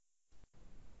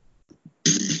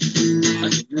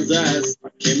as ass. I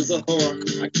came as a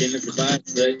whore. I came as a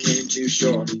vice that came too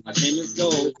short. I came as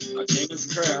gold. I came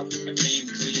as crap. I came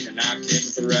clean and I came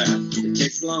as a rat. It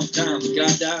takes a long time, but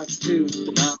God dies too.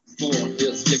 The night before,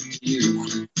 he'll stick to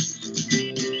you.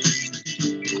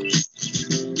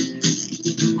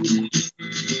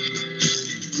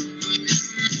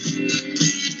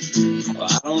 Well,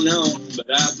 I don't know, but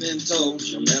I've been told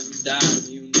you'll never die and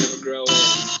you never grow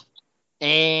old.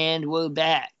 And we're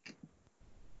back.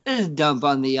 This is Dump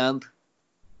on the Ump,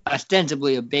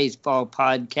 ostensibly a baseball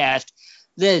podcast.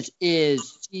 This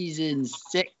is season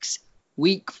 6,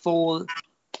 week 4,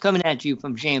 coming at you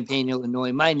from Champaign,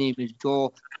 Illinois. My name is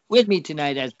Joel. With me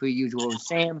tonight, as per usual, is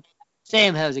Sam.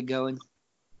 Sam, how's it going?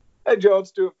 Hey, Joe,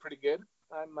 it's doing pretty good.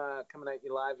 I'm coming at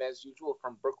you live, as usual,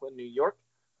 from Brooklyn, New York.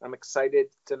 I'm excited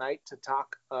tonight to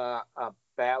talk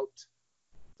about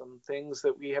some things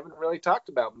that we haven't really talked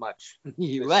about much this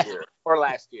year or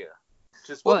last year.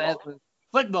 Just football.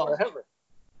 Football. Whatever.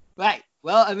 Right.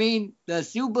 Well, I mean, the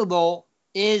Super Bowl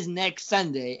is next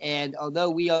Sunday, and although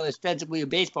we are ostensibly a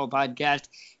baseball podcast,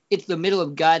 it's the middle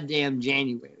of goddamn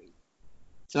January.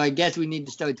 So I guess we need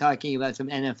to start talking about some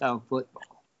NFL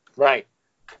football. Right.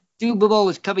 Super Bowl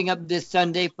is coming up this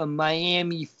Sunday from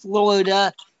Miami,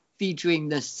 Florida, featuring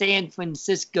the San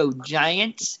Francisco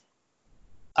Giants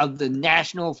of the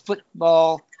National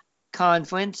Football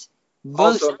Conference.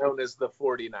 Also known as the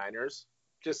 49ers.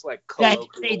 Just like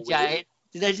colloquial.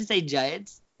 Did I just say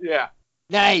Giants? Yeah.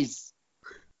 Nice.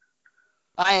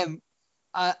 I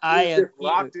am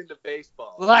locked into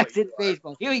baseball. Locked into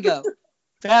baseball. Here we go.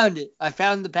 Found it. I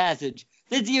found the passage.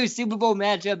 This year's Super Bowl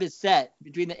matchup is set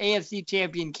between the AFC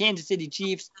champion Kansas City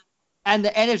Chiefs and the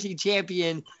NFC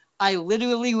champion. I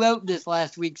literally wrote this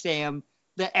last week, Sam.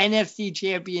 The NFC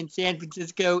champion San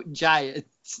Francisco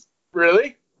Giants.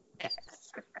 Really? Yes.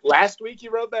 Last week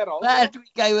you wrote that also? Last week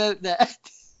I wrote that.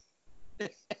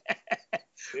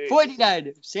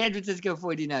 49ers. San Francisco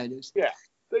 49ers. Yeah.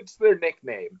 It's their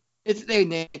nickname. It's their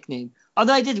nickname.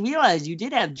 Although I did realize you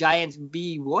did have Giants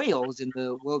v. Royals in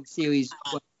the World Series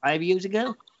 5 years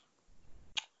ago.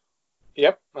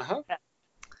 Yep. Uh-huh.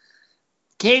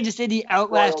 Kansas City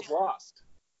outlasted. Royals lost.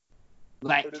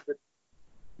 Right.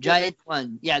 Giants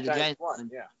won. Yeah, the Giants won.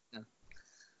 Yeah.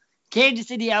 Kansas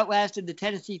City outlasted the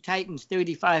Tennessee Titans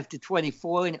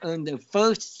 35-24 and earned their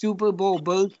first Super Bowl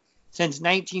berth since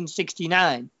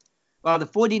 1969, while the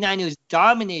 49ers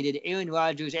dominated Aaron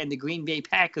Rodgers and the Green Bay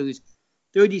Packers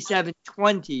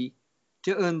 37-20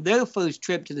 to earn their first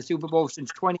trip to the Super Bowl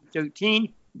since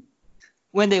 2013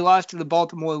 when they lost to the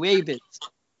Baltimore Ravens.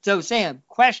 So, Sam,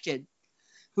 question.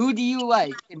 Who do you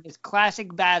like in this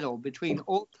classic battle between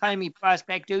old-timey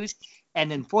prospectors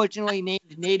and unfortunately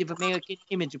named Native American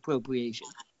image appropriation?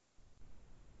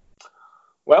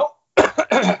 Well,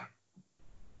 I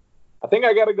think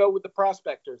I got to go with the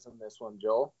prospectors in this one,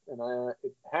 Joel. And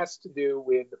it has to do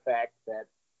with the fact that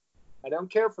I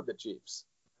don't care for the Chiefs.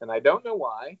 And I don't know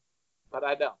why, but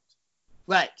I don't.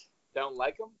 Right. Don't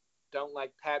like them. Don't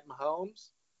like Pat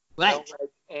Mahomes. Right. Don't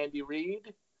like Andy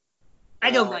Reid.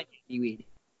 I don't like Andy Reid.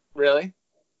 Really?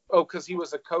 Oh, because he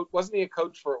was a coach. Wasn't he a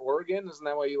coach for Oregon? Isn't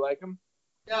that why you like him?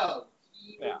 No.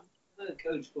 He was a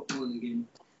coach for Oregon.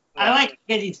 I like him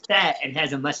because he's fat and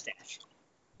has a mustache.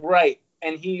 Right.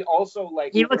 And he also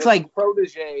he looks like a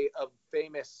protege of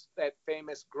that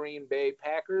famous Green Bay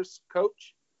Packers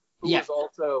coach who was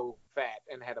also fat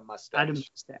and had a mustache.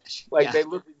 They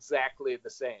look exactly the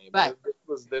same. Right. This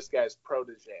was this guy's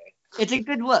protege. It's a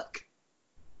good look.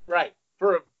 Right.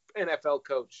 For an NFL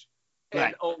coach. And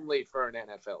right. only for an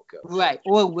NFL coach. Right.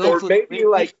 Or maybe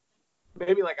like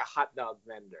a hot dog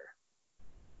vendor.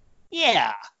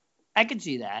 Yeah. I could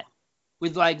see that.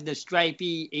 With like the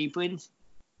stripy aprons.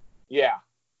 Yeah.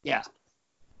 Yeah.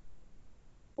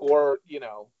 Or,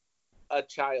 a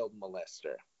child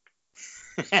molester.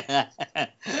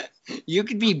 You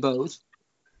could be both.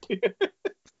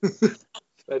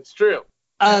 That's true.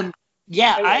 Yeah.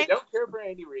 Anyway, I don't care for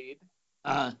Andy Reid.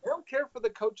 I don't care for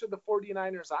the coach of the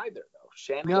 49ers either, though.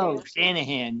 Shanahan. No,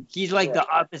 Shanahan. He's like the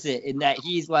opposite in that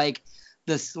he's like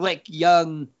the slick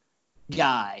young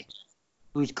guy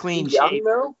who's clean shaven.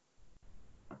 Though?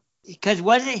 Because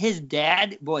wasn't his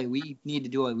dad? Boy, we need to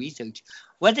do our research.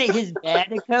 Wasn't his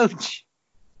dad a coach?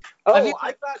 Oh,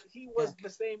 I thought he was the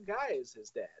same guy as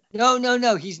his dad.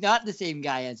 No. He's not the same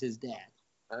guy as his dad.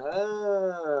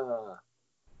 Oh.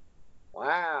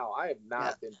 Wow, I have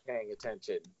not been paying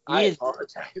attention. I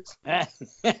apologize.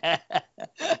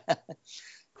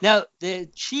 Now, the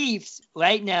Chiefs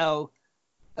right now,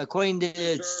 according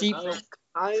to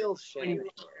Kyle Shanahan.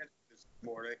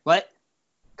 What?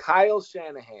 Kyle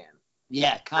Shanahan.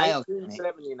 Yeah, Kyle.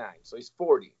 1979, so he's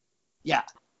 40. Yeah.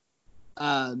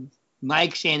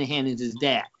 Mike Shanahan is his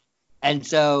dad. And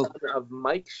so Of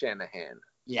Mike Shanahan.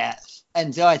 yes.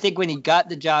 And so I think when he got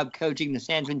the job coaching the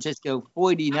San Francisco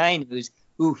 49ers,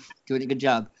 doing a good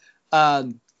job.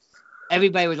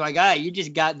 Everybody was like, you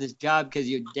just got this job because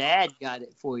your dad got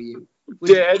it for you.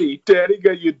 Daddy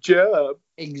got your job.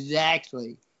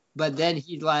 Exactly. But then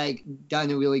he'd like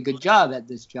done a really good job at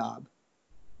this job.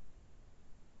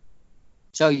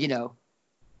 So,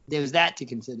 there's that to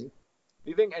consider. Do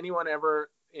you think anyone ever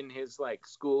in his like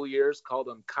school years called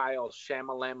him Kyle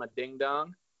Shamalama Ding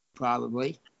Dong?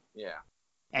 Probably. Yeah.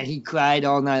 And he cried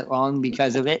all night long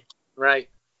because of it. Right.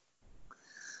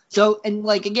 So, and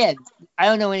like, again, I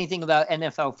don't know anything about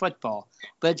NFL football,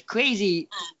 but it's crazy.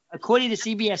 According to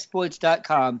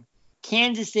CBSSports.com,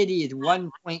 Kansas City is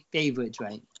 1-point favorites,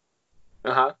 right?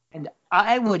 Uh-huh. And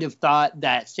I would have thought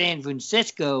that San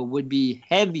Francisco would be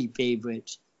heavy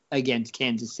favorites against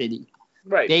Kansas City.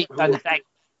 Right. Based on the fact,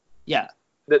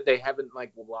 that they haven't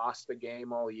like lost a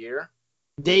game all year.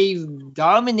 They've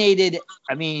dominated,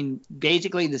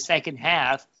 basically the second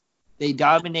half. They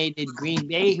dominated Green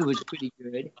Bay, who was pretty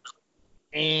good.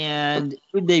 And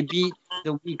who they beat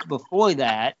the week before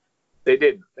that? They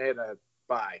didn't. They had a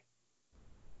bye.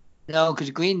 No, because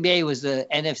Green Bay was the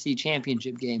NFC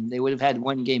Championship game. They would have had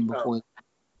one game before.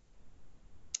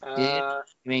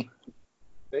 They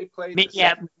played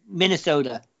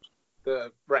Minnesota.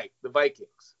 The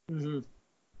Vikings. Mm-hmm.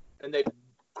 And they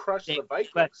crushed the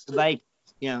Vikings. The Vikings,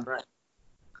 yeah. Right.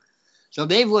 So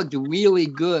they've looked really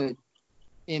good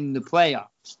in the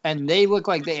playoffs, and they look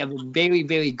like they have a very,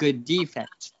 very good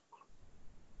defense.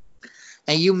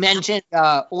 And you mentioned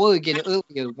Oregon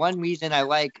earlier. One reason I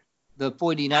like the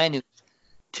 49ers,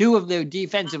 two of their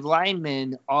defensive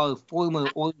linemen are former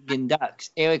Oregon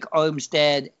Ducks, Eric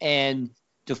Armstead and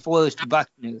DeForest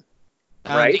Buckner.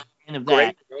 Right. Of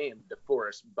Great name,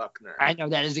 DeForest Buckner. I know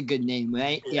that is a good name,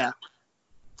 right? Yeah.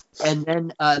 And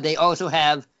then they also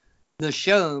have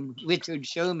Richard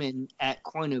Sherman at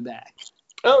cornerback.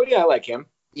 Oh, yeah, I like him.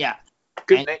 Yeah.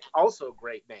 Good name. Also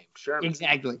great name, Sherman.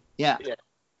 Exactly. Yeah.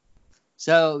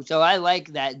 So I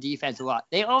like that defense a lot.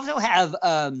 They also have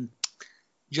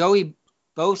Joey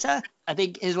Bosa, I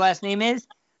think his last name is.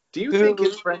 Do you think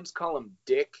his friends call him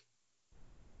Dick?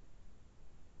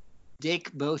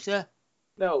 Dick Bosa?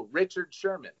 No, Richard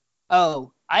Sherman.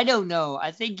 Oh, I don't know.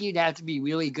 I think you'd have to be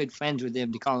really good friends with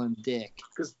him to call him Dick.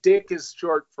 Because Dick is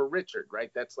short for Richard,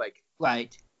 right? That's like...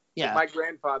 Right. Yeah. My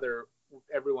grandfather,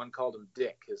 everyone called him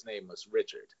Dick. His name was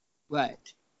Richard. Right.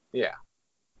 Yeah.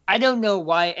 I don't know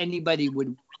why anybody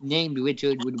named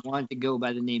Richard would want to go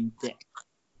by the name Dick.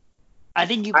 I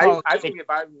think you call I think if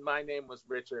my name was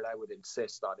Richard, I would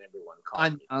insist on everyone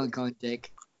calling me. I'll call it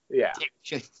Dick. Yeah.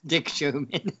 Dick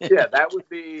Sherman. Yeah, that would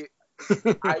be...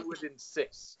 I would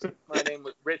insist. My name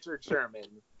was Richard Sherman.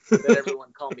 That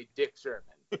everyone call me Dick Sherman.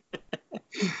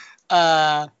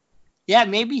 Yeah,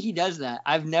 maybe he does that.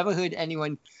 I've never heard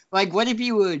anyone... Like, what if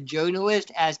you were a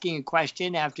journalist asking a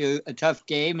question after a tough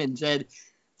game and said,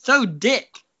 "So,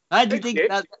 Dick, how'd you think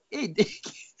about that? Hey, Dick,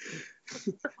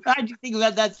 how'd you think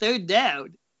about that third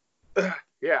down?"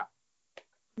 Yeah.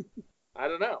 I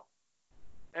don't know.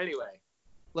 Anyway.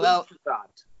 Well,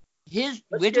 thought?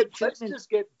 Let's just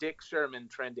get Dick Sherman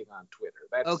trending on Twitter.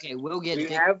 Okay, we'll get. We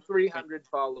have 300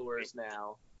 followers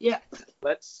now. Yeah.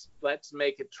 Let's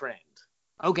make it trend.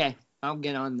 Okay, I'll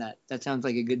get on that. That sounds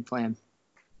like a good plan.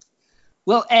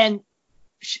 Well, and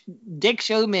Dick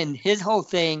Sherman, his whole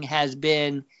thing has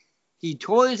been he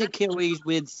tore his Achilles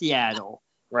with Seattle.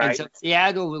 Right. And so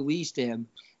Seattle released him.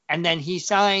 And then he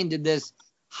signed this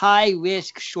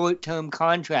high-risk short-term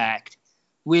contract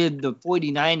with the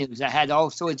 49ers that had all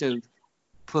sorts of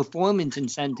performance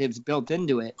incentives built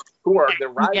into it. Who are the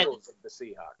rivals of the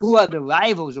Seahawks? Who are the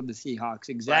rivals of the Seahawks,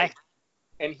 exactly. Right.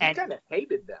 And he kind of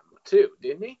hated them, too,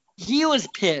 didn't he? He was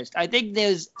pissed. I think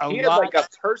there's he had like a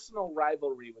personal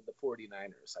rivalry with the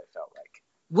 49ers, I felt like.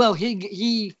 Well,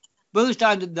 he burst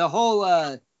onto the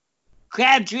whole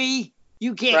Crabtree,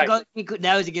 you can't go.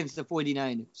 That was against the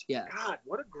 49ers. Yeah. God,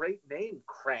 what a great name,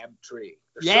 Crabtree.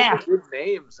 There's so many good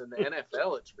names in the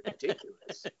NFL. It's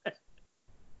ridiculous.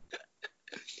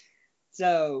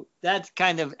 So that's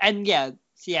kind of, and yeah,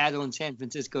 Seattle and San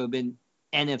Francisco have been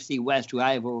NFC West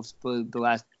rivals for the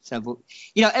last several,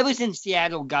 ever since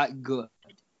Seattle got good.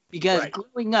 Because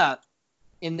growing up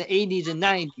in the 80s and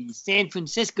 90s, San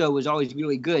Francisco was always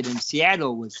really good and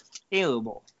Seattle was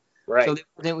terrible. Right. So there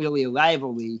wasn't really a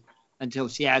rivalry until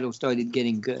Seattle started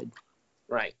getting good.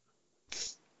 Right.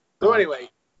 So anyway,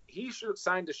 he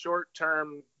signed a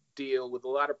short-term deal with a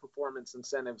lot of performance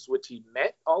incentives, which he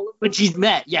met all of them. Which he's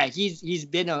met. Yeah, he's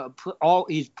been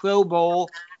he's Pro Bowl.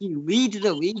 He leads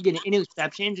the league in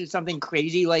interceptions or something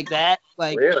crazy like that.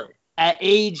 Like Really? at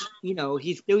age,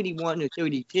 he's 31 or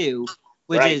 32,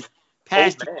 which Right. is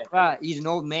past. Old man. He's an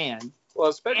old man. Well,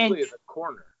 especially as a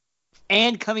corner.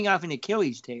 And coming off an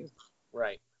Achilles tear.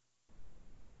 Right.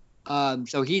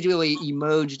 So he's really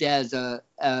emerged as a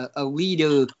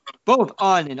leader, both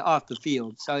on and off the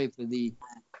field. Sorry for the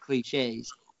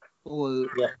cliches. Or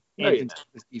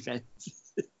defense.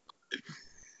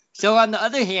 So on the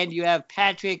other hand, you have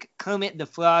Patrick Kermit the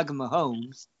Frog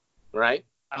Mahomes. Right.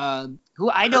 Who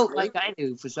I don't like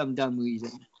either for some dumb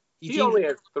reason. He only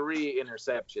has 3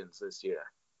 interceptions this year.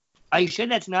 Are you sure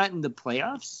that's not in the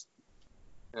playoffs?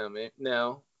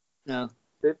 No.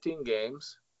 15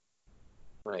 games.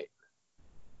 Right.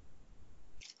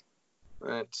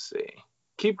 Let's see.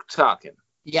 Keep talking.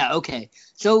 Yeah, okay.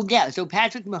 So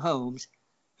Patrick Mahomes,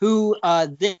 who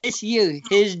this year,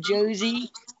 his jersey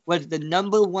was the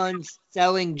number 1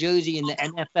 selling jersey in the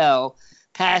NFL,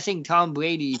 passing Tom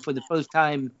Brady for the first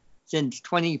time since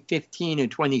 2015 or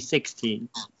 2016.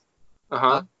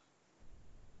 Uh-huh.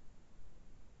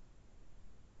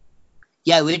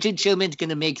 Yeah, Richard Sherman's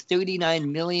going to make $39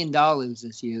 million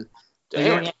this year.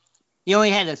 Damn. He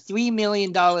only had a $3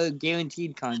 million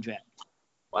guaranteed contract.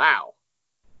 Wow.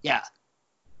 Yeah.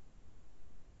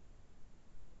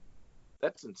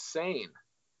 That's insane.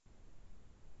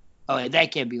 Oh,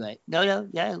 that can't be right. No.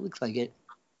 Yeah, it looks like it.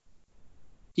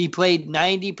 He played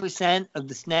 90% of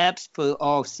the snaps for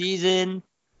all season.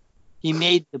 He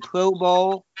made the Pro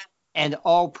Bowl and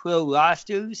all pro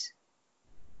rosters.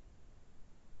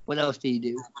 What else did he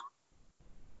do?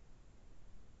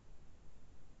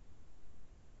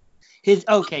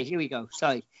 Here we go.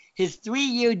 Sorry. His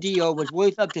 3-year deal was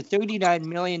worth up to $39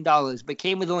 million, but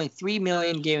came with only $3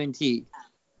 million guaranteed.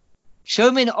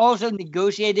 Sherman also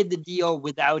negotiated the deal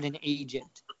without an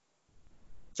agent.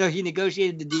 So he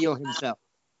negotiated the deal himself.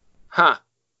 Huh.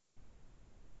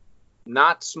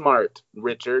 Not smart,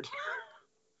 Richard.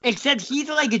 Except he's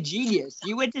like a genius.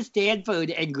 He went to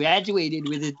Stanford and graduated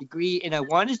with a degree in, I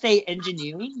want to say,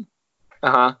 engineering.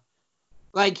 Uh-huh.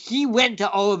 Like, he went to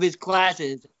all of his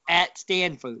classes at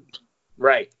Stanford.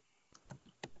 Right.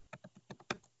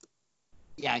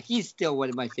 Yeah, he's still one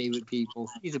of my favorite people.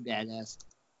 He's a badass.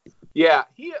 Yeah,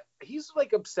 he's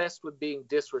like obsessed with being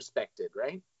disrespected,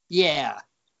 right? Yeah.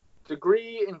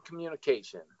 Degree in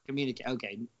communication.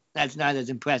 Okay, that's not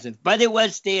as impressive. But it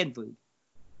was Stanford.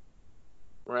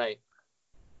 Right.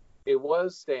 It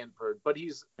was Stanford, but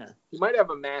he might have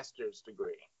a master's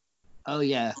degree. Oh,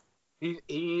 yeah.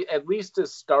 He at least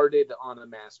has started on a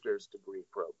master's degree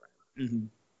program. Mm-hmm.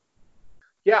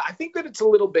 Yeah, I think that it's a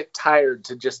little bit tired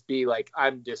to just be like,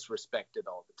 I'm disrespected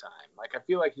all the time. Like, I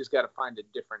feel like he's got to find a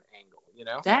different angle, you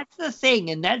know? That's the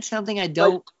thing, and that's something I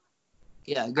don't...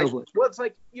 Go for it. Well, it's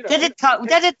like, Doesn't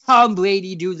Tom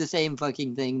Brady do the same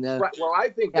fucking thing, though? Right. Well, I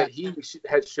think that he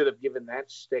should have given that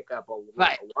shtick up a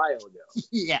while ago.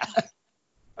 Yeah.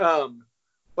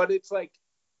 But it's like,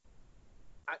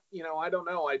 I don't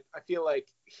know. I feel like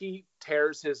he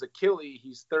tears his Achilles.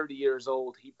 He's 30 years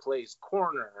old. He plays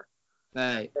corner.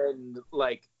 Right. And,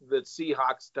 like, the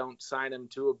Seahawks don't sign him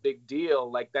to a big deal.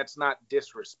 Like, that's not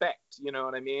disrespect. You know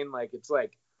what I mean? Like, it's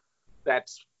like,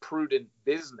 that's prudent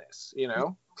business, you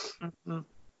know? Mm-hmm.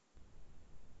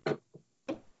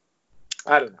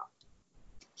 I don't know.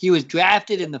 He was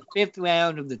drafted in the 5th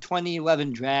round of the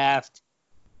 2011 draft.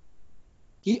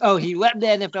 He led the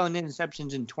NFL in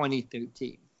interceptions in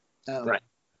 2013. Right.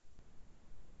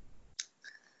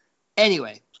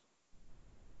 Anyway,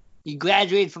 he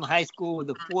graduated from high school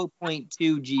with a 4.2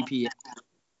 GPA.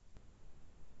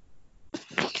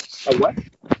 A what?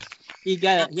 He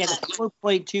had a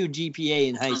 4.2 GPA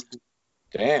in high school.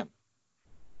 Damn.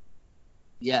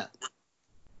 Yeah.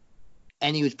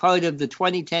 And he was part of the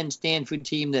 2010 Stanford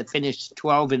team that finished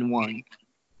 12-1.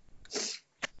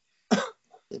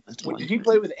 Did he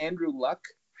play with Andrew Luck?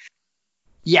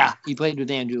 Yeah, he played with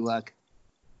Andrew Luck.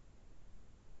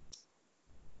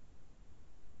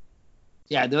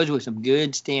 Yeah, those were some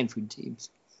good Stanford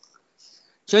teams.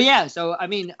 So I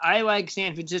mean, I like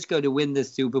San Francisco to win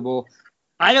this Super Bowl.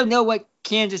 I don't know what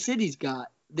Kansas City's got.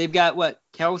 They've got what?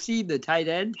 Kelsey, the tight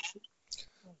end?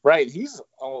 Right. He's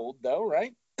old, though,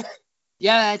 right?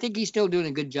 Yeah, I think he's still doing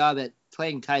a good job at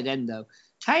playing tight end, though.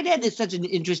 Tight end is such an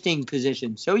interesting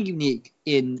position, so unique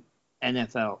in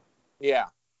NFL. Yeah.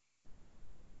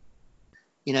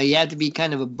 You have to be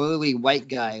kind of a burly white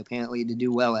guy, apparently, to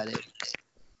do well at it.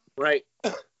 Right.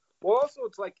 Well, also,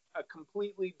 it's like a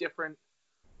completely different...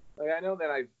 Like, I know that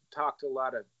I've talked a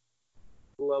lot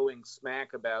blowing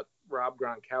smack about Rob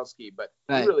Gronkowski, but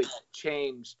Right. he really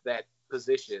changed that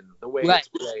position, the way Right. it's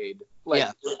played,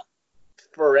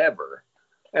 forever.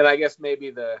 And I guess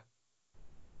maybe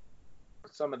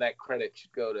some of that credit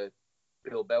should go to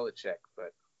Bill Belichick,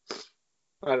 but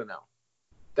I don't know.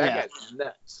 That guy's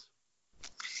nuts.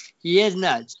 He is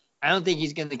nuts. I don't think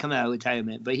he's going to come out of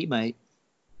retirement, but he might.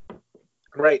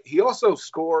 Right. He also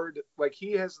scored,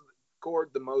 he has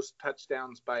scored the most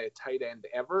touchdowns by a tight end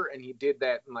ever, and he did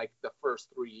that in the first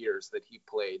 3 years that he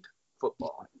played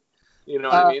football. You know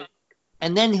what I mean?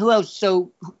 And then who else?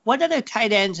 So what other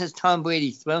tight ends has Tom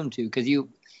Brady thrown to? Because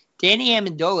Danny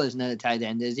Amendola is not a tight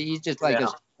end, is he? He's just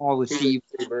a small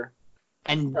receiver.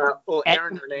 And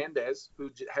Aaron Hernandez, who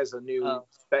has a new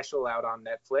special out on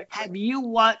Netflix. Have you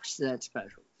watched that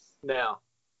special? No.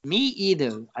 Me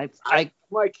either. I'm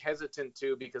hesitant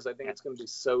to, because I think it's going to be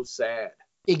so sad.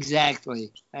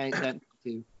 Exactly. I think that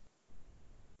too.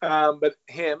 But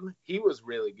he was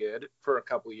really good for a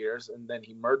couple years, and then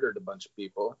he murdered a bunch of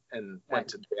people and went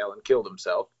to jail and killed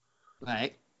himself.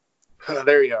 Right.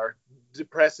 There you are.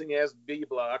 Depressing as B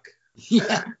block.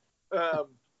 Yeah.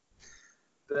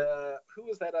 Who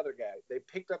was that other guy? They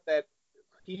picked up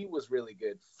he was really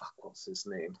good. Fuck, what's his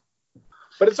name?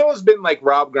 But it's always been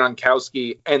Rob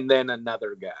Gronkowski and then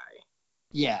another guy.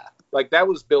 Yeah. That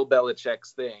was Bill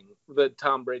Belichick's thing. The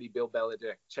Tom Brady, Bill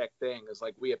Belichick thing is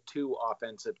we have two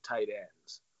offensive tight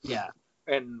ends. Yeah.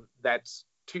 And that's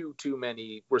too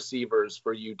many receivers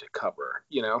for you to cover,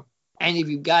 And if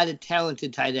you've got a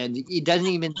talented tight end, it doesn't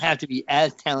even have to be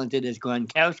as talented as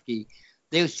Gronkowski.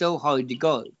 They're so hard to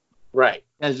guard. Right.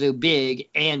 Because they're big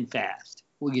and fast.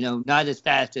 Well, not as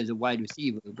fast as a wide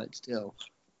receiver, but still.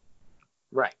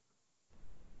 Right.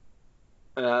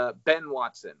 Ben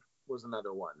Watson was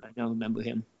another one. I don't remember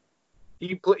him.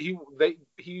 He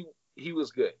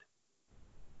was good.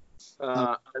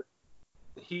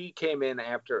 He came in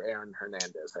after Aaron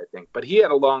Hernandez, I think, but he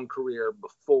had a long career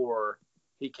before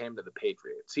he came to the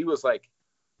Patriots. He was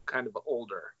kind of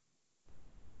older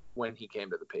when he came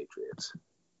to the Patriots.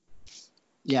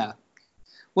 Yeah.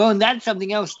 Well, and that's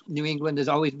something else New England has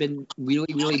always been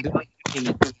really, really good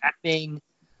in drafting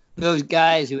those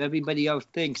guys who everybody else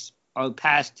thinks are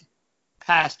past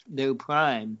their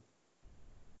prime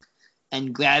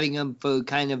and grabbing them for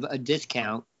kind of a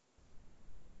discount.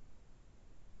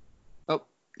 Oh,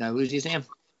 did I lose you, Sam?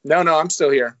 No, I'm still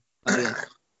here. Oh, yeah.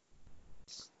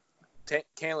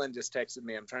 Kalen just texted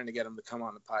me. I'm trying to get him to come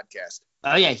on the podcast.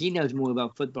 Oh, yeah, he knows more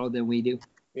about football than we do.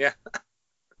 Yeah.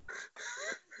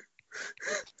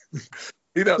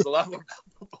 He knows a lot more about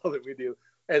football than we do,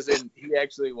 as in he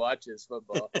actually watches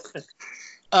football.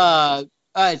 All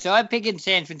right, so I'm picking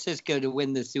San Francisco to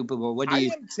win the Super Bowl. What do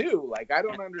you? I am too. I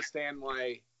don't understand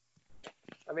why.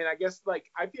 I mean, I guess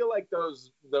I feel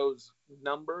those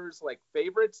numbers,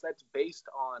 favorites, that's based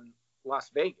on Las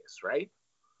Vegas, right?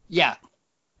 Yeah.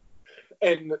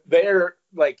 And they're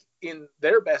in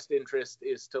their best interest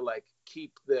is to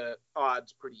keep the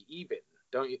odds pretty even,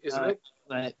 don't you? Isn't it?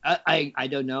 But I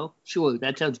don't know. Sure,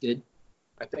 that sounds good.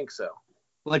 I think so.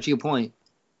 What's your point?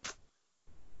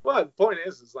 Well, the point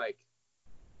is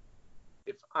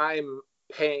if I'm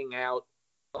paying out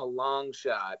a long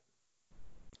shot,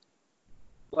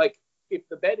 if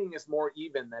the betting is more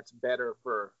even, that's better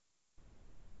for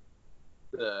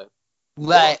the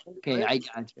right. Okay, I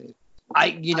got you.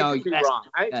 I could be wrong.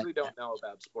 I actually don't know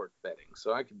about sports betting,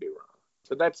 so I could be wrong.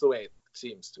 But that's the way it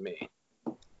seems to me.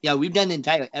 Yeah, we've done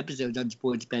entire episodes on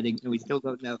sports betting, and we still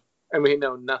don't know. And we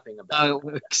know nothing about how it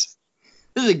works.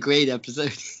 This is a great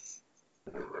episode.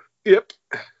 Yep.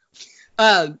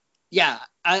 Yeah,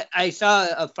 I saw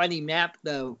a funny map,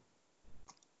 though.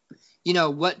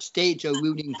 What states are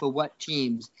rooting for what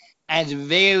teams. As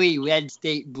very red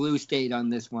state, blue state on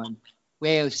this one.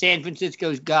 Where San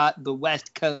Francisco's got the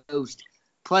West Coast,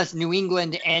 plus New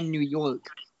England and New York.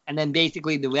 And then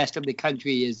basically the rest of the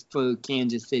country is for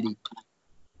Kansas City.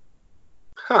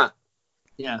 Huh.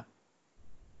 Yeah.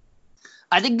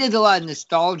 I think there's a lot of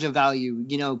nostalgia value.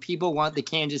 People want the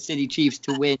Kansas City Chiefs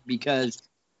to win because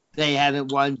they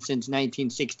haven't won since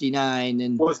 1969.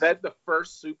 And was that the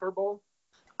first Super Bowl?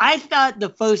 I thought the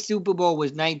first Super Bowl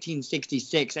was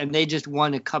 1966, and they just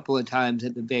won a couple of times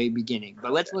at the very beginning.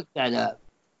 But let's look that up.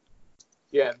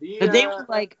 Yeah, they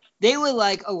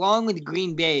were along with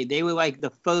Green Bay, they were the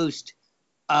first,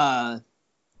 dynasty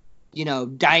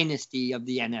of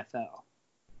the NFL.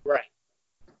 Right.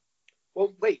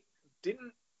 Well, wait,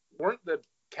 weren't the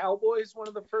Cowboys one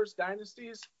of the first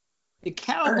dynasties? The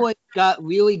Cowboys got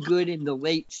really good in the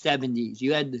late 70s.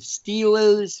 You had the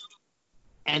Steelers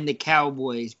and the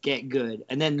Cowboys get good.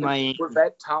 And then Miami. Was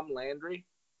that Tom Landry?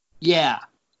 Yeah.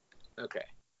 Okay.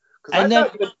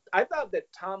 Because I thought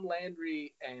that Tom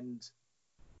Landry and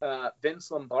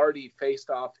Vince Lombardi faced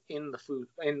off in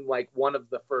like one of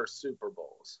the first Super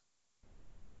Bowls,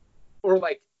 or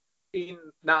like in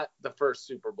not the first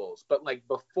Super Bowls, but like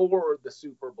before the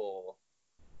Super Bowl,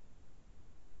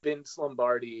 Vince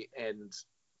Lombardi and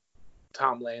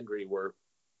Tom Landry were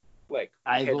like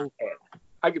head to head.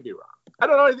 I could be wrong. I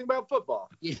don't know anything about football.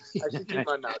 I should keep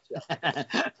my mouth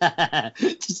shut.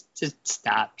 Just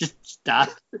stop. Just stop.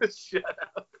 Just shut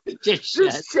up.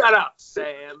 Just shut up,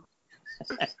 Sam.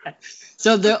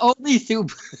 So the only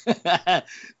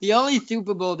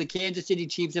Super Bowl the Kansas City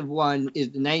Chiefs have won is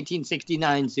the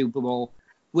 1969 Super Bowl,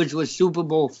 which was Super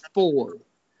Bowl 4.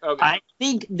 Okay. I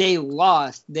think they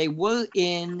lost. They were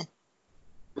in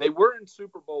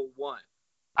Super Bowl 1.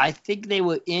 I think they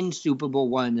were in Super Bowl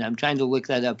 1. I'm trying to look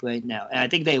that up right now. And I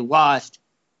think they lost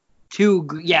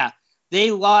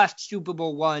they lost Super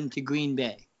Bowl 1 to Green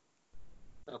Bay.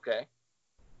 Okay.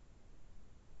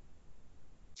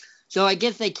 So I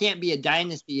guess they can't be a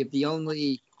dynasty if they've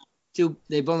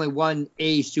only won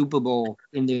a Super Bowl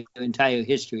in their entire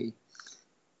history.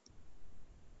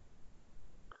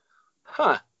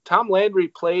 Huh. Tom Landry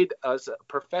played as a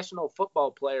professional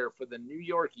football player for the New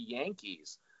York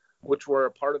Yankees, which were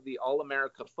a part of the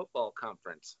All-America Football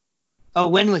Conference. Oh,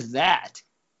 when was that?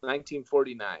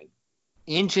 1949.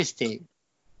 Interesting.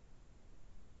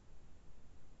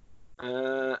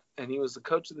 And he was the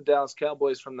coach of the Dallas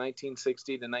Cowboys from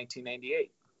 1960 to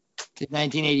 1988. To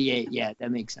 1988, yeah,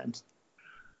 that makes sense.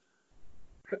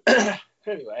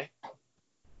 Anyway.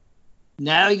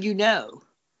 Now you know.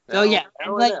 So, yeah,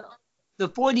 like the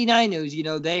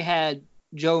 49ers, they had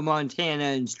Joe Montana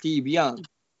and Steve Young.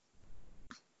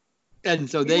 And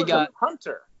so they got a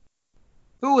punter.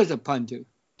 Who was a punter?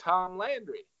 Tom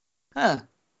Landry. Huh.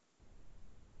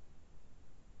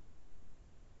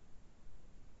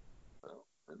 Well,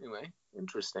 anyway,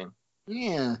 interesting.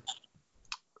 Yeah.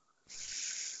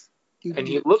 And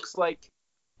he looks like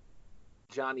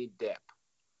Johnny Depp.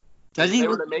 Does he? They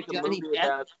look were to make like a movie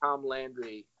about Tom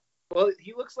Landry. Well,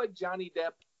 he looks like Johnny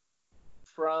Depp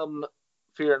from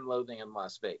Fear and Loathing in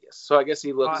Las Vegas. So I guess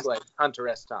he looks like Hunter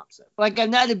S. Thompson. Like,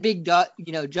 I'm not a big Johnny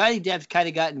Depp's kind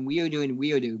of gotten weirder and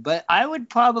weirder, but I would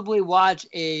probably watch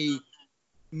a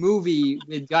movie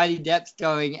with Johnny Depp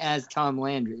starring as Tom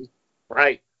Landry.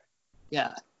 Right.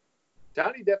 Yeah.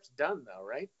 Johnny Depp's done though,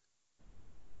 right?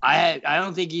 I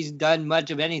don't think he's done much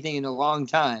of anything in a long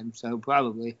time, so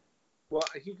probably. Well,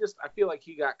 I feel like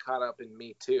he got caught up in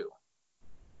Me Too.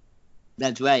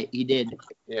 That's right, he did.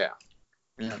 Yeah.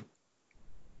 Yeah.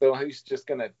 So he's just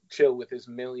going to chill with his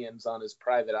millions on his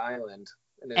private island.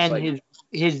 And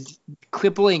his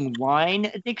crippling wine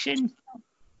addiction?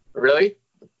 Really?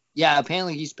 Yeah,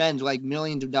 apparently he spends like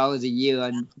millions of dollars a year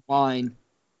on wine.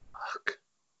 Fuck.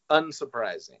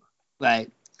 Unsurprising.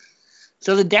 Right.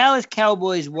 So the Dallas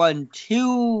Cowboys won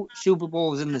 2 Super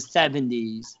Bowls in the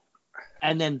 70s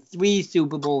and then 3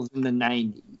 Super Bowls in the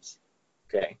 90s.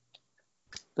 Okay.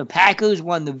 The Packers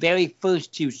won the very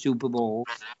first 2 Super Bowls.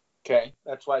 Okay,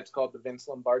 that's why it's called the Vince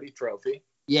Lombardi Trophy.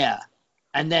 Yeah,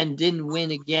 and then didn't win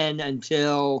again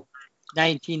until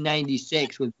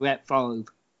 1996 with Brett Favre.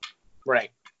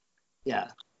 Right. Yeah.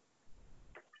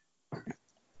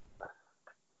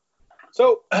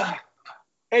 So,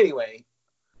 anyway,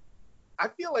 I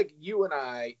feel like you and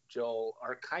I, Joel,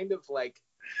 are kind of like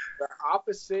the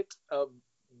opposite of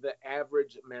the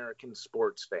average American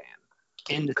sports fan.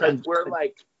 Because we're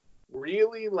like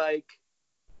really like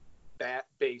that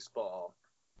baseball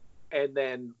and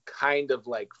then kind of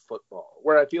like football,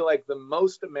 where I feel like the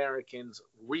most Americans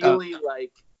really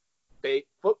like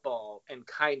football and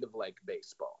kind of like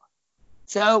baseball.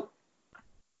 So,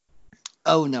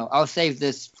 I'll save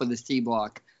this for the C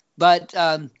block. But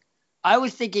I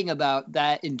was thinking about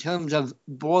that in terms of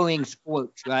boring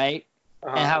sports, right?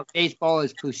 And how baseball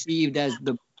is perceived as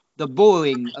the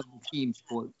boring of the team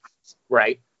sports.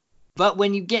 Right. But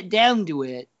when you get down to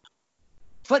it,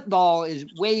 football is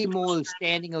way more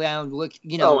standing around,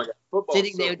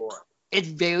 sitting there. Boring. It's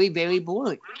very, very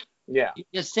boring. Yeah. You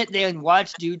just sit there and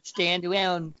watch dudes stand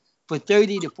around for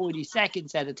 30 to 40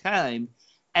 seconds at a time,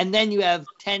 and then you have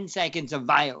 10 seconds of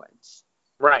violence.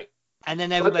 Right. And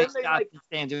then everybody stops and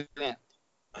stands around.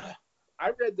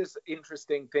 I read this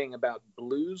interesting thing about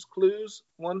Blue's Clues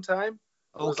one time.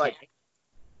 It was like,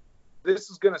 this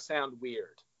is going to sound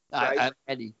weird. Right? I'm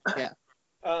ready. Yeah.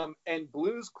 And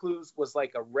Blue's Clues was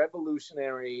like a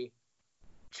revolutionary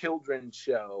children's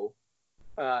show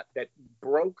that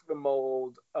broke the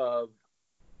mold of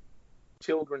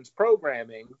children's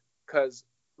programming because,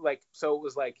 so it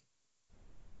was like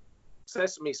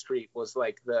Sesame Street was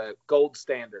like the gold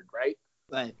standard, right?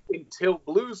 Right. Until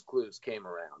Blue's Clues came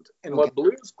around. And Okay. what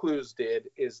Blue's Clues did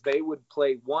is they would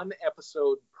play one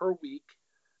episode per week,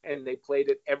 and they played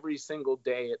it every single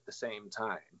day at the same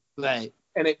time. Right.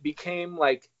 And it became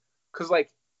like, because like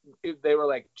they were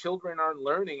like, children aren't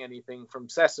learning anything from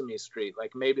Sesame Street.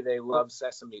 Like maybe they love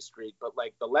Sesame Street, but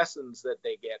like the lessons that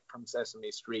they get from Sesame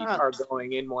Street are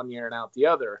going in one ear and out the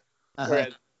other.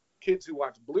 Whereas kids who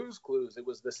watch Blue's Clues, it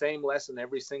was the same lesson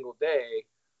every single day.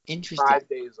 Interesting. 5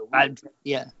 days a week.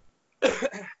 Yeah.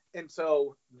 And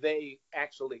so they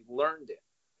actually learned it.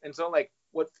 And so like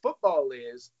what football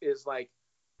is like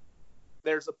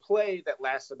there's a play that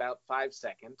lasts about 5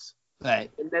 seconds.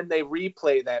 Right. And then they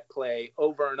replay that play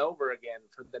over and over again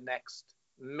for the next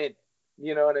minute.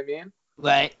 You know what I mean?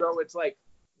 Right. So it's like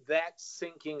that's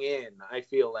sinking in, I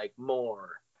feel like,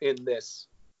 more in this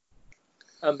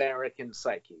American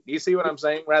psyche. Do you see what I'm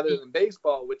saying? Rather than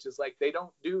baseball, which is like they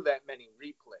don't do that many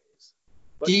replays.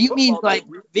 But do you mean football, like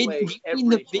they do replay you mean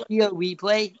the every play. video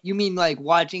replay? You mean like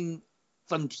watching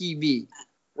from TV?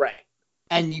 Right.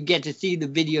 And you get to see the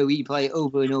video replay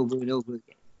over and over and over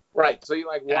again. Right. So you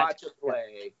like watch Gotcha. a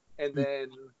play and then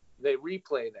they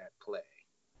replay that play.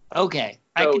 Okay.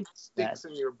 I So can it sticks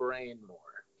in your brain more.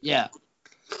 Yeah.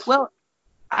 Well,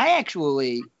 I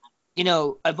actually, you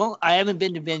know, I haven't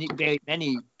been to very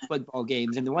many football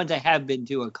games, and the ones I have been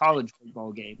to are college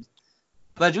football games.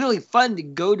 But it's really fun to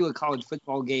go to a college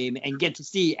football game and get to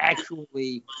see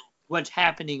actually what's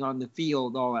happening on the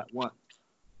field all at once.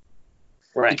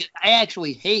 Right. Because I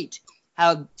actually hate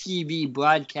how TV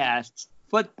broadcasts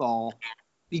football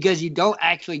because you don't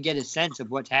actually get a sense of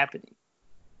what's happening.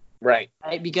 Right.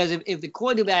 Right? Because if the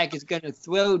quarterback is going to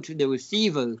throw to the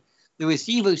receiver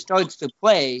starts to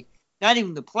play, not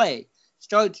even the play,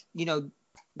 starts, you know,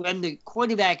 when the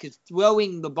quarterback is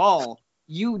throwing the ball,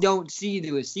 you don't see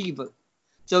the receiver.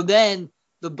 So then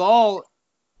the ball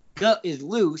is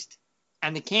loosed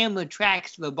and the camera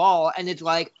tracks the ball and it's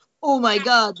like, oh my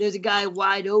God, there's a guy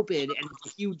wide open, and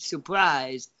it's a huge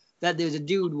surprise that there's a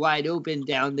dude wide open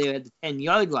down there at the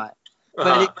 10-yard line.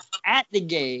 But at the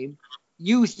game,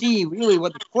 you see really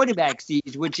what the quarterback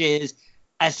sees, which is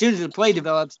as soon as the play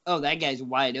develops, oh, that guy's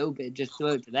wide open, just throw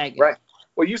it to that guy. Right.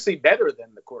 Well, you see better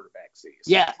than the quarterback sees.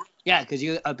 Yeah, because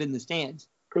you're up in the stands.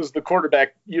 Because the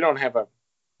quarterback, you don't have a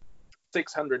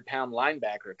 600-pound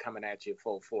linebacker coming at you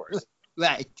full force.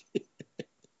 Right.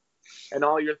 And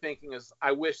all you're thinking is,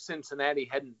 I wish Cincinnati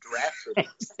hadn't drafted him.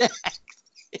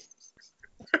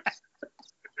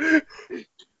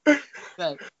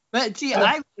 Right. But see,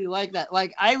 I really like that.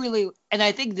 Like, and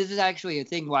I think this is actually a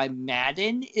thing why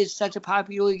Madden is such a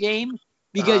popular game,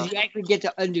 because you actually get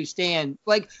to understand,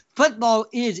 like, football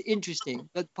is interesting.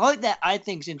 The part that I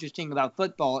think is interesting about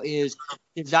football is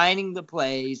designing the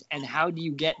plays and how do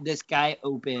you get this guy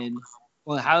open,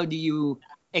 or how do you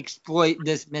exploit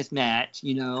this mismatch,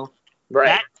 you know?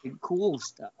 Right. That's cool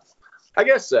stuff. I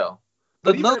guess so.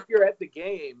 But even But if you're at the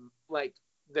game, like,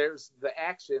 there's the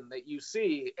action that you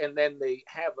see, and then they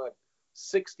have a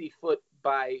 60-foot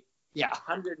by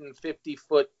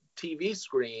 150-foot TV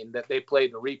screen that they play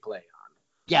the replay on.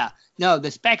 Yeah, no,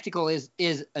 the spectacle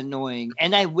is annoying,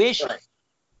 and I wish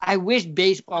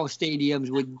baseball stadiums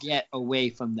would get away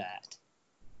from that.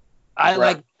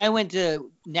 I went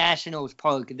to Nationals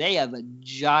Park. They have a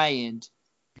giant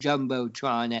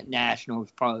jumbotron at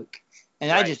Nationals Park, and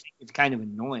I just think it's kind of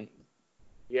annoying.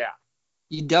 Yeah.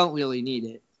 You don't really need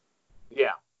it.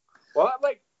 Yeah. Well,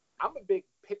 I'm a big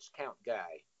pitch count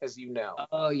guy, as you know.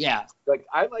 Oh, yeah. Like,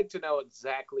 I like to know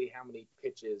exactly how many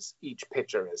pitches each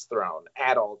pitcher has thrown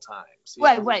at all times.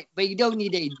 Right. But you don't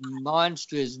need a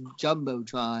monstrous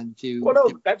jumbotron to... Well,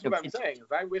 no, that's what I'm saying. Is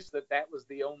I wish that was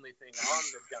the only thing on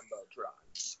the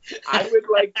jumbotron. I would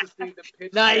like to see the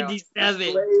pitch 97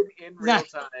 displayed in real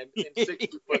time in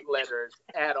 60-foot letters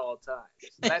at all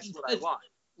times. That's what I want.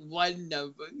 One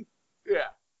number. Yeah,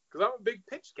 because I'm a big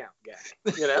pitch count guy,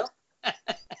 you know?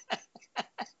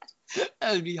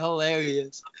 That would be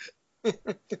hilarious.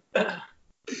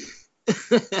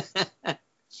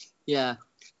 Yeah.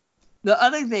 The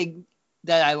other thing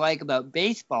that I like about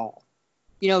baseball,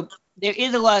 you know, there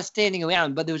is a lot of standing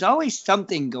around, but there's always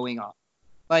something going on.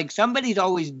 Like, somebody's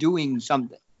always doing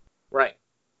something. Right.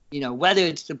 You know, whether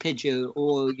it's the pitcher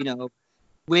or, you know,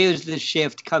 where's the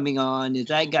shift coming on? Is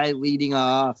that guy leading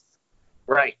off?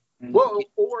 Right. Well,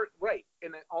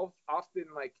 and it often,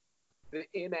 like, the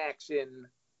inaction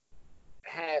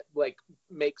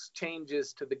makes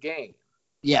changes to the game.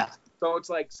 Yeah. So it's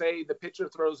like, say the pitcher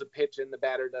throws a pitch and the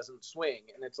batter doesn't swing,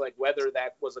 and it's like whether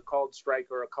that was a called strike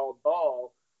or a called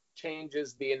ball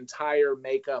changes the entire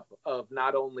makeup of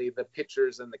not only the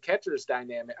pitchers and the catchers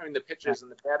dynamic, I mean the pitchers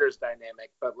and the batters dynamic,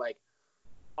 but like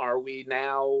are we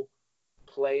now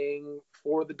playing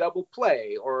for the double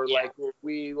play, or like were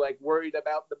we like worried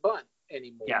about the bunt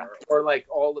anymore, or like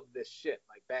all of this shit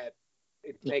like that?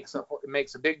 It makes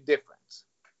a big difference.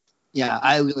 Yeah,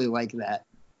 I really like that.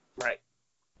 Right.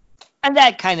 And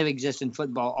that kind of exists in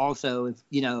football also, if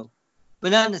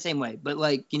but not in the same way. But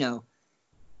like,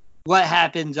 what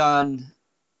happens on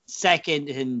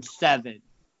 2nd and 7?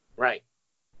 Right.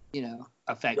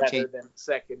 Affect rather change. than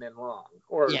 2nd and long,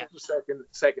 or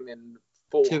second and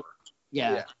 4.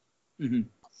 Yeah. Mm-hmm.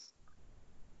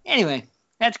 Anyway,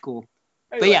 that's cool.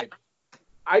 Anyway, but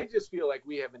I just feel like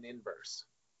we have an inverse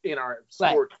in our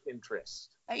sport interest.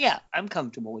 Yeah, I'm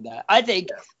comfortable with that. I think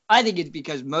it's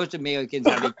because most Americans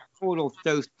have a total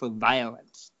thirst for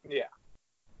violence. Yeah.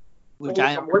 We're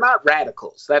not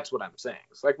radicals. That's what I'm saying.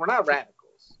 It's like we're not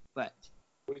radicals. But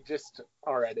we just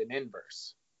are at an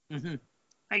inverse. Mm-hmm.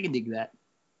 I can dig that.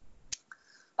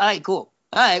 All right, cool.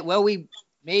 All right, well, we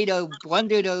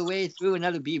blundered our way through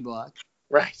another B block.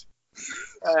 Right.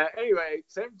 Anyway,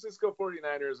 San Francisco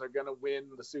 49ers are going to win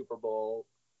the Super Bowl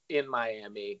in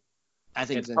Miami. I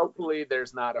think so. Hopefully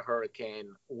there's not a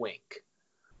hurricane. Wink.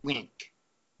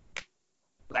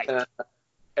 Right.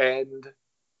 And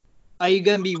are you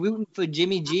going to be rooting for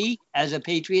Jimmy G as a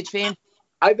Patriots fan?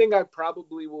 I think I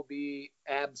probably will be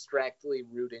abstractly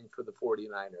rooting for the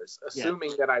 49ers,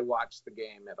 assuming that I watch the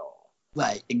game at all.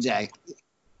 Right, exactly.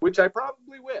 Which I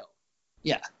probably will.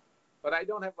 Yeah. But I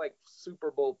don't have, like,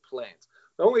 Super Bowl plans.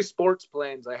 The only sports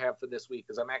plans I have for this week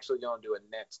is I'm actually going to a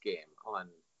Nets game on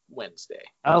Wednesday.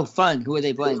 Oh, fun. Who are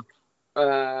they playing?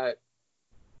 The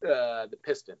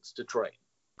Pistons, Detroit.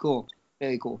 Cool.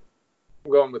 Very cool.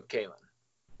 I'm going with Kalen.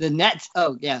 The Nets.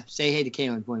 Oh, yeah. Say hey to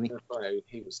Kalen for me.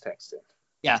 He was texting.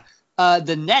 Yeah.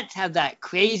 The Nets have that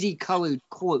crazy colored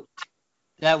quote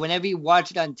that whenever you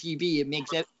watch it on TV, it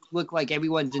makes it look like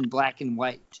everyone's in black and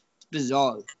white. It's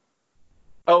bizarre.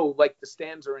 Oh, like the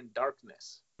stands are in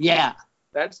darkness. Yeah.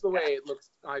 That's the way it looks,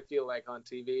 I feel like, on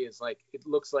TV. Is like it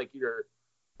looks like you're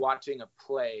watching a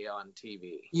play on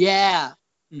TV. Yeah.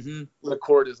 Mm-hmm. The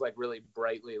court is like really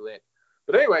brightly lit.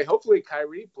 But anyway, hopefully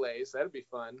Kyrie plays. That'd be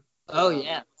fun. Oh,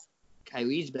 yeah.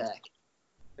 Kyrie's back.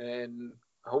 And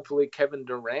hopefully Kevin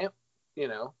Durant,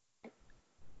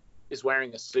 is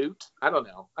wearing a suit. I don't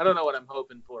know. I don't know what I'm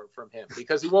hoping for from him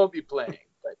because he won't be playing.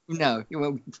 But no, he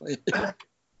won't be playing.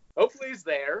 Hopefully he's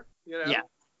there. Yeah.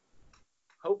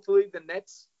 Hopefully the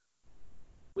Nets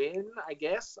win, I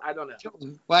guess. I don't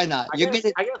know. Why not? I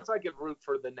guess I could root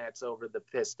for the Nets over the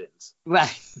Pistons.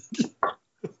 Right.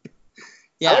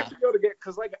 Yeah. I like to go to get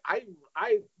because like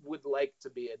I would like to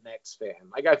be a Nets fan.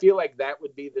 Like I feel like that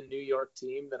would be the New York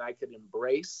team that I could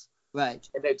embrace. Right.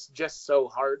 And it's just so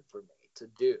hard for me to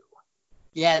do.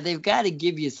 Yeah, they've got to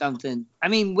give you something. I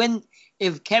mean,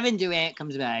 if Kevin Durant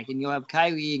comes back and you'll have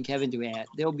Kyrie and Kevin Durant,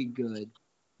 they'll be good.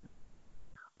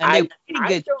 And I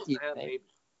don't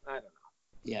know.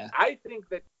 Yeah. I think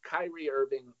that Kyrie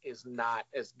Irving is not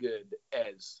as good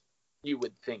as you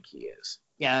would think he is.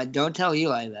 Yeah, don't tell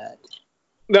Eli that.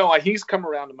 No, he's come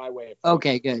around to my way.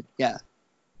 Okay, good. Yeah.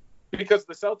 Because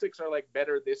the Celtics are like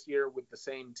better this year with the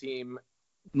same team.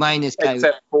 Minus Kyrie.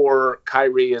 Except for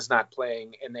Kyrie is not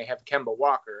playing, and they have Kemba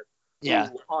Walker. Yeah.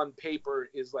 Who on paper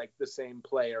is like the same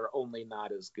player, only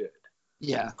not as good.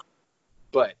 Yeah.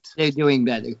 But they're doing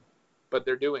better. But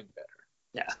they're doing better.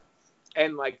 Yeah.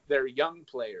 And like their young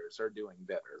players are doing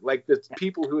better. Like the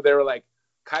people who they're like,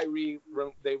 Kyrie,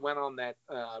 they went on that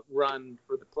run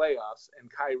for the playoffs,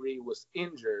 and Kyrie was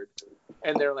injured.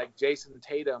 And they're like, Jason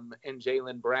Tatum and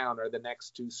Jaylen Brown are the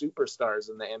next two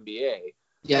superstars in the NBA.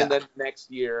 Yeah. And then next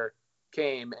year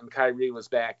came, and Kyrie was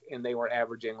back, and they were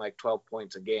averaging like 12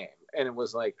 points a game. And it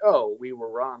was like, oh, we were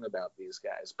wrong about these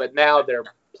guys. But now they're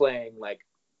playing like,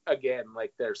 again,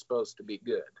 like they're supposed to be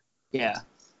good. Yeah.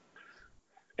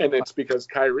 And it's because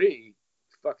Kyrie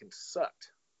fucking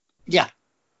sucked. Yeah.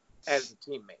 As a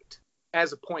teammate.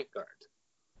 As a point guard.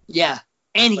 Yeah.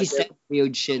 And he said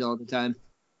weird shit all the time.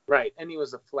 Right. And he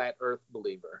was a flat earth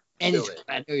believer. And he's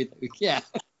flat earth. Yeah.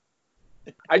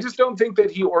 I just don't think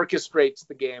that he orchestrates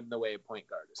the game the way a point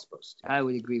guard is supposed to. I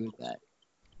would agree with that.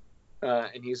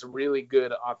 And he's a really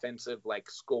good offensive like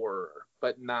scorer,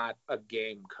 but not a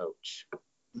game coach.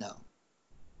 No.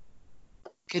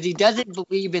 Because he doesn't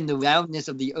believe in the roundness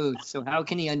of the earth, so how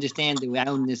can he understand the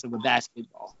roundness of a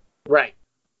basketball? Right.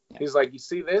 Yeah. He's like, you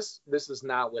see this? This is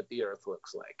not what the earth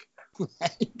looks like.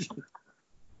 Right.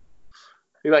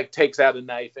 He like takes out a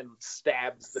knife and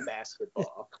stabs the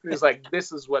basketball. He's like,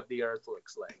 this is what the earth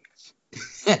looks like.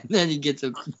 And then he gets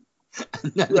a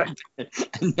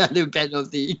Another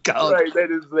penalty called. Right, that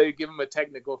is, they give him a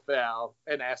technical foul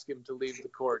and ask him to leave the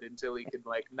court until he can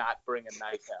like not bring a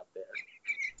knife out there.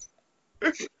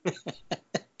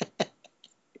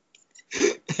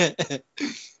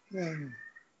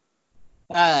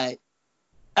 All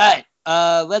right.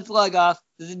 Let's log off.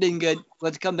 This has been good.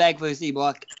 Let's come back for a C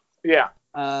block. Yeah.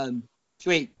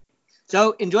 Sweet.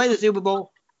 So enjoy the Super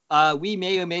Bowl. We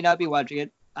may or may not be watching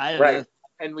it. I don't know.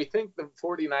 And we think the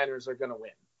 49ers are going to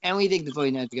win. And we think the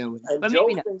 49ers are going to win. And But Joe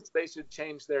maybe not. thinks they should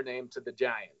change their name to the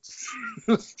Giants.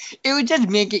 It would just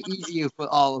make it easier for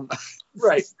all of us.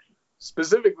 Right.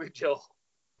 Specifically, Joe.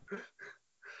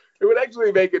 It would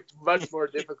actually make it much more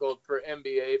difficult for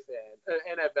NBA fans,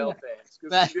 NFL fans,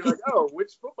 because they'd be like, "Oh,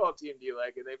 which football team do you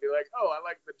like?" And they'd be like, "Oh, I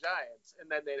like the Giants," and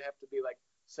then they'd have to be like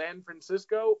San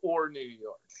Francisco or New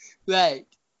York. Right.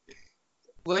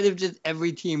 What if just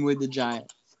every team were the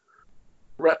Giants?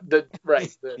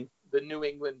 The New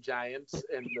England Giants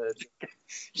and the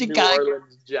Chicago. New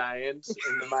Orleans Giants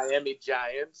and the Miami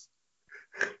Giants,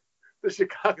 the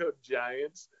Chicago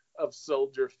Giants of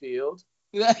Soldier Field.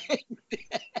 Right.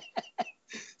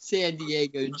 San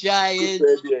Diego Giants.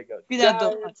 San Diego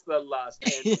Giants, the Los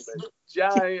Angeles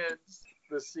Giants,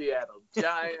 the Seattle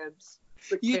Giants,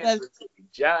 the Kansas City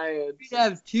Giants. We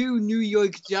have two New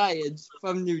York Giants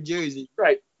from New Jersey.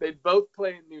 Right. They both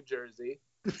play in New Jersey.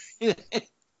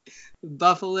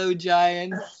 Buffalo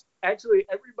Giants. Actually,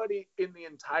 everybody in the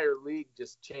entire league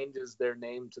just changes their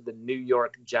name to the New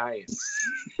York Giants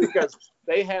because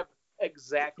they have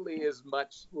exactly as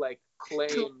much like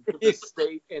claim to the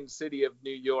state and city of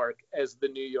New York as the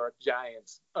New York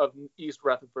Giants of East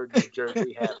Rutherford, New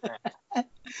Jersey have now.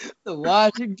 The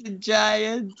Washington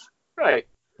Giants. Right.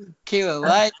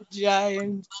 Carolina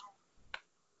Giants.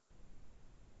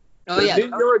 Oh, the yeah. New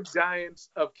York Giants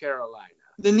of Carolina.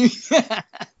 The New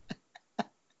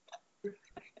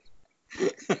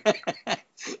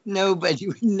Nobody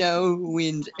would know who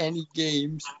wins any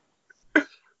games.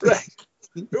 Right.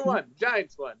 Who won?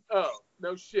 Giants won. Oh,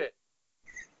 no shit.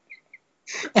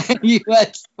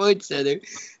 U.S. Sports Center.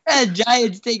 And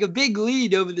Giants take a big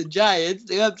lead over the Giants.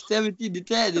 They're up 17-10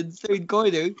 in the third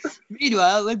quarter.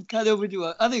 Meanwhile, let's cut over to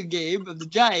our other game of the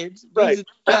Giants. Right. The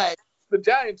Giants. The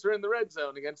Giants are in the red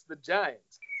zone against the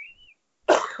Giants.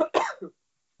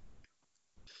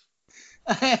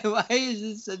 Why is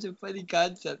this such a funny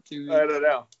concept to me? I don't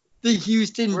know. The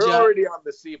Houston We're Giants. already on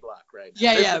the C block right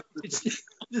now. Yeah.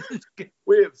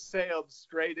 We have sailed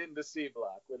straight into C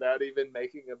block without even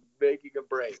making a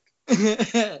break.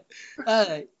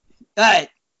 All right.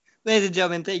 Ladies and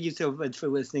gentlemen, thank you so much for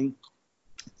listening.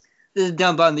 This is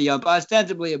Dump on the Ump,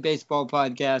 ostensibly a baseball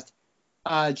podcast.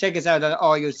 Check us out on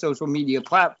all your social media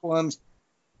platforms.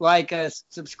 Like us,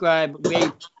 subscribe,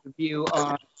 rate, review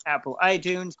on Apple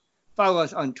iTunes. Follow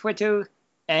us on Twitter.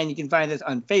 And you can find us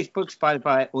on Facebook,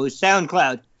 Spotify, or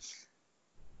SoundCloud.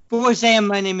 For Sam,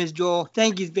 my name is Joel.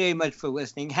 Thank you very much for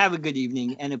listening. Have a good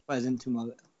evening and a pleasant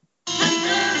tomorrow.